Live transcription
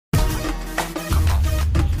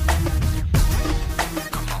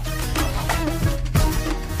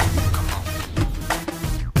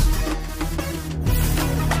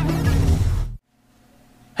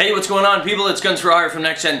Hey, what's going on, people? It's Guns for Hire from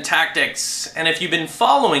NextGenTactics. And if you've been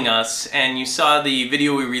following us and you saw the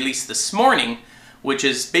video we released this morning, which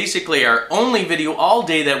is basically our only video all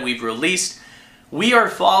day that we've released, we are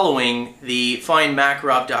following the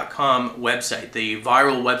Findmakarov.com website, the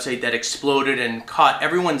viral website that exploded and caught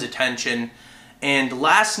everyone's attention. And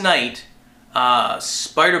last night,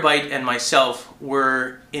 Spiderbite and myself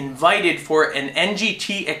were invited for an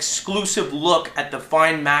NGT exclusive look at the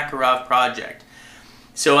Findmakarov project.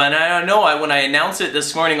 So, and I know when I announced it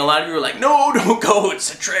this morning, a lot of you were like, no, don't go,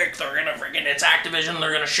 it's a trick, they're gonna freaking, it's Activision,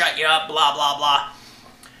 they're gonna shut you up, blah, blah, blah.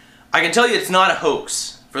 I can tell you it's not a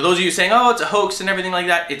hoax. For those of you saying, oh, it's a hoax and everything like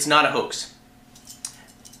that, it's not a hoax.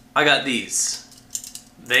 I got these.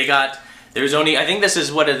 There's only, I think this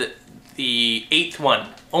is the 8th one.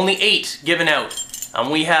 Only 8 given out.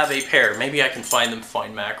 And we have a pair. Maybe I can find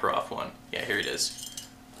Findmakarov one. Yeah, here it is.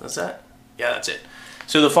 What's that? Yeah, that's it.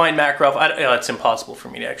 So the Findmakarov, it's impossible for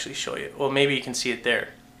me to actually show you. Well, maybe you can see it there.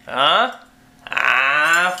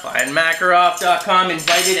 Findmakarov.com,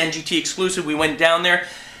 invited, NGT exclusive. We went down there,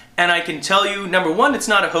 and I can tell you, number one, it's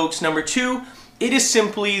not a hoax. Number two, it is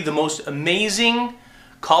simply the most amazing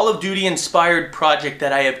Call of Duty inspired project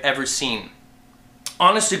that I have ever seen.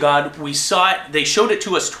 Honest to God, we saw it, they showed it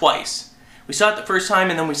to us twice. We saw it the first time,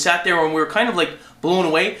 and then we sat there and we were kind of like blown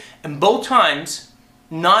away, and both times,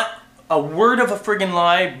 not a word of a friggin'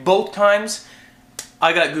 lie, both times,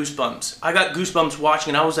 I got goosebumps. I got goosebumps watching,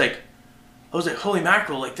 and I was like, holy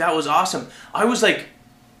mackerel, like that was awesome. I was like,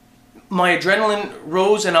 my adrenaline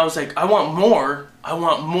rose, and I was like, I want more,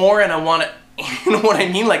 and I want it, you know what I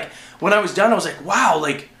mean? Like, when I was done, I was like, wow,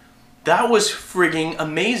 like, that was friggin'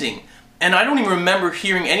 amazing. And I don't even remember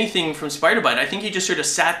hearing anything from Spiderbite. I think he just sort of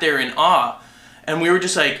sat there in awe, and we were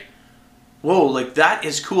just like, whoa, like, that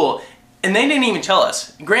is cool. And they didn't even tell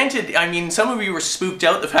us. Granted, I mean, some of you were spooked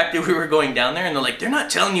out the fact that we were going down there, and they're like, they're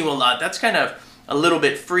not telling you a lot. That's kind of a little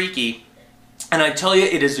bit freaky. And I tell you,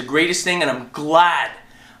 it is the greatest thing, and I'm glad.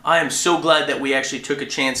 I am so glad that we actually took a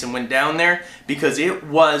chance and went down there, because it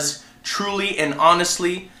was truly and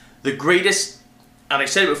honestly the greatest, and I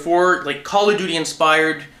said it before, like Call of Duty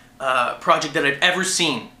inspired project that I've ever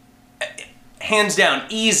seen. Hands down,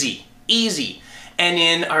 easy, easy. And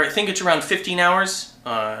in, I think it's around 15 hours,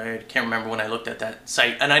 I can't remember when I looked at that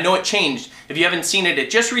site, and I know it changed. If you haven't seen it, it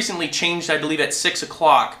just recently changed, I believe at 6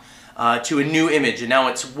 o'clock to a new image, and now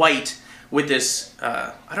it's white with this,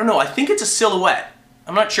 I don't know, I think it's a silhouette.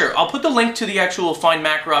 I'm not sure. I'll put the link to the actual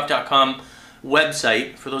Findmakarov.com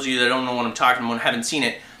website, for those of you that don't know what I'm talking about and haven't seen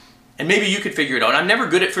it, and maybe you could figure it out. I'm never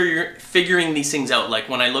good at figuring these things out, like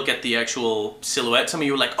when I look at the actual silhouette, some of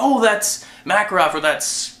you are like, oh, that's Makarov, or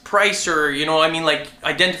that's Price, or, you know, I mean, like,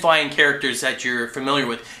 identifying characters that you're familiar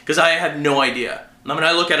with, because I have no idea. And when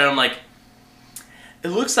I look at it, I'm like, it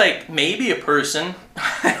looks like maybe a person.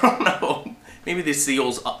 I don't know. Maybe these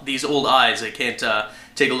old eyes. I can't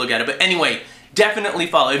take a look at it. But anyway, definitely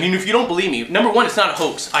follow. I mean, if you don't believe me, number one, it's not a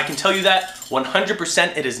hoax. I can tell you that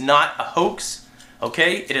 100%. It is not a hoax.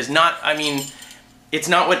 Okay, it is not. I mean, it's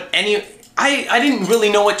not what any. I didn't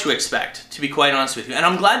really know what to expect, to be quite honest with you, and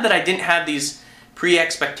I'm glad that I didn't have these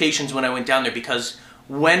pre-expectations when I went down there, because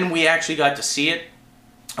when we actually got to see it,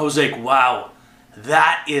 I was like, wow,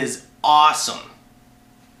 that is awesome.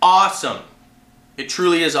 Awesome. It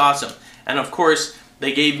truly is awesome. And of course,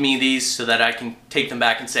 they gave me these so that I can take them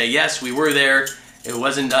back and say, yes, we were there. It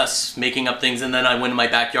wasn't us making up things. And then I went in my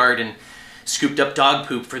backyard and scooped up dog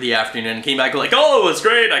poop for the afternoon and came back like, oh, it was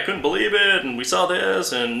great. I couldn't believe it. And we saw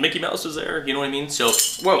this and Mickey Mouse was there. You know what I mean? So,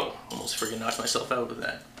 whoa, almost freaking knocked myself out with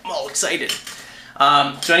that. I'm all excited.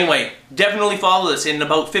 So anyway, definitely follow this. In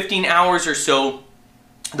about 15 hours or so,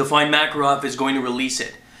 the Findmakarov is going to release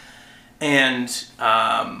it. And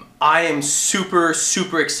I am super,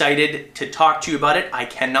 super excited to talk to you about it. I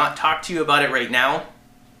cannot talk to you about it right now.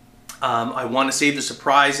 I want to save the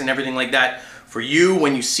surprise and everything like that for you.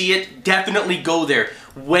 When you see it, definitely go there.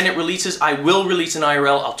 When it releases, I will release an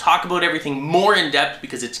IRL. I'll talk about everything more in depth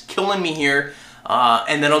because it's killing me here.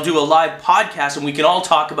 And then I'll do a live podcast and we can all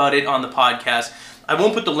talk about it on the podcast. I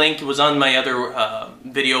won't put the link, it was on my other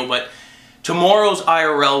video, but tomorrow's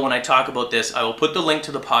IRL, when I talk about this, I will put the link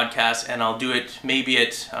to the podcast, and I'll do it maybe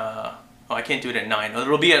at, oh, I can't do it at 9,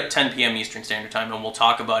 it'll be at 10 p.m. Eastern Standard Time, and we'll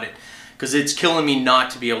talk about it, because it's killing me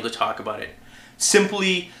not to be able to talk about it.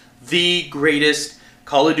 Simply the greatest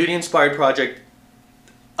Call of Duty inspired project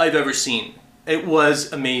I've ever seen. It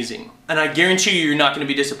was amazing. And I guarantee you, you're not going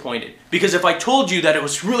to be disappointed. Because if I told you that it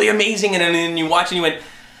was really amazing, and then you watch and you went,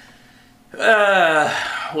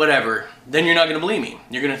 whatever, then you're not going to believe me.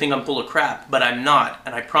 You're going to think I'm full of crap, but I'm not.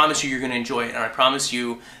 And I promise you, you're going to enjoy it. And I promise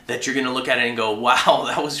you that you're going to look at it and go, wow,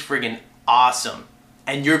 that was friggin' awesome.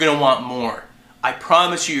 and you're going to want more. I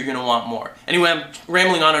promise you, you're going to want more. Anyway, I'm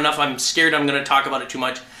rambling on enough. I'm scared I'm going to talk about it too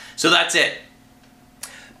much. So that's it.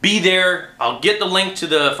 Be there. I'll get the link to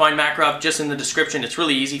the Findmakarov just in the description. It's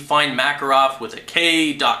really easy. Findmakarov with a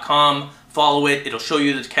K.com. Follow it. It'll show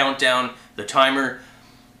you the countdown, the timer.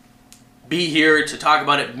 Be here to talk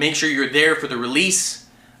about it. Make sure you're there for the release.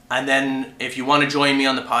 And then if you want to join me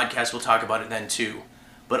on the podcast, we'll talk about it then too.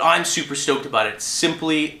 But I'm super stoked about it. It's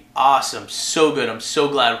simply awesome. So good. I'm so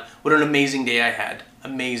glad. What an amazing day I had.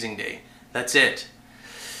 Amazing day. That's it.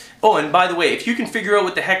 Oh, and by the way, if you can figure out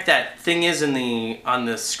what the heck that thing is on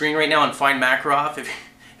the screen right now on Findmakarov,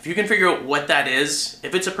 if you can figure out what that is,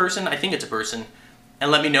 if it's a person, I think it's a person,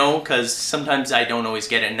 and let me know, because sometimes I don't always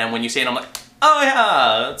get it, and then when you say it, I'm like, oh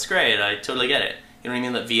yeah, that's great, I totally get it. You know what I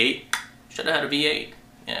mean? That V8? Should have had a V8.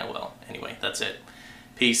 Yeah, well, anyway, that's it.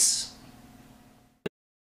 Peace.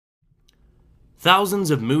 Thousands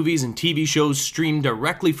of movies and TV shows stream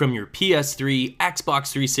directly from your PS3,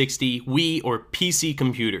 Xbox 360, Wii, or PC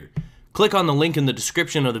computer. Click on the link in the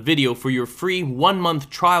description of the video for your free 1-month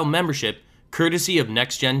trial membership, courtesy of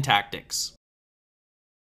NextGenTactics.